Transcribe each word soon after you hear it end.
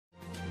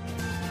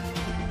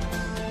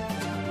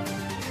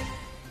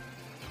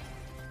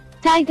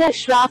Tiger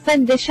Shroff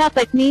and Disha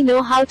Patani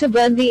know how to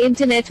burn the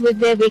internet with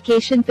their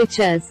vacation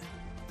pictures.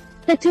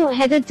 The two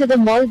headed to the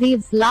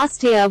Maldives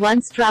last year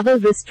once travel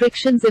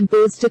restrictions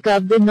imposed to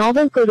curb the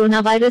novel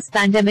coronavirus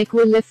pandemic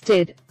were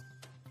lifted.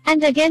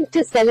 And again,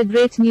 to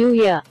celebrate New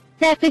Year.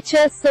 Their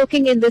pictures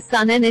soaking in the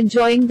sun and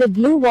enjoying the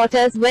blue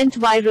waters went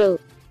viral.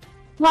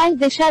 While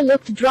Disha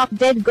looked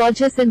drop-dead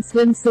gorgeous in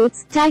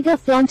swimsuits, Tiger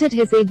flaunted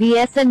his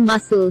abs and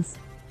muscles.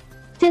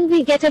 Till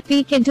we get a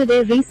peek into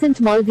their recent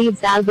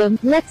Maldives album,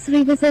 let's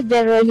revisit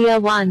their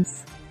earlier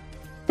ones.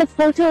 The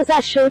photos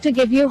are sure to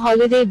give you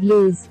holiday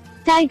blues.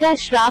 Tiger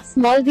Shroff's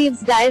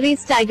Maldives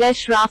Diaries. Tiger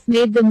Shroff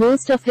made the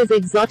most of his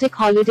exotic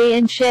holiday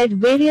and shared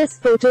various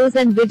photos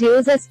and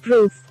videos as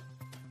proof.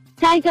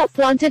 Tiger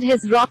flaunted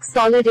his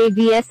rock-solid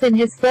abs in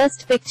his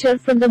first picture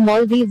from the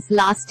Maldives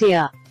last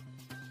year.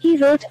 He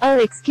wrote,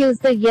 "Excuse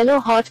the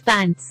yellow hot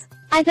pants.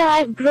 Either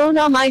I've grown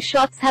or my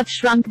shots have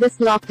shrunk this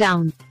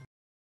lockdown."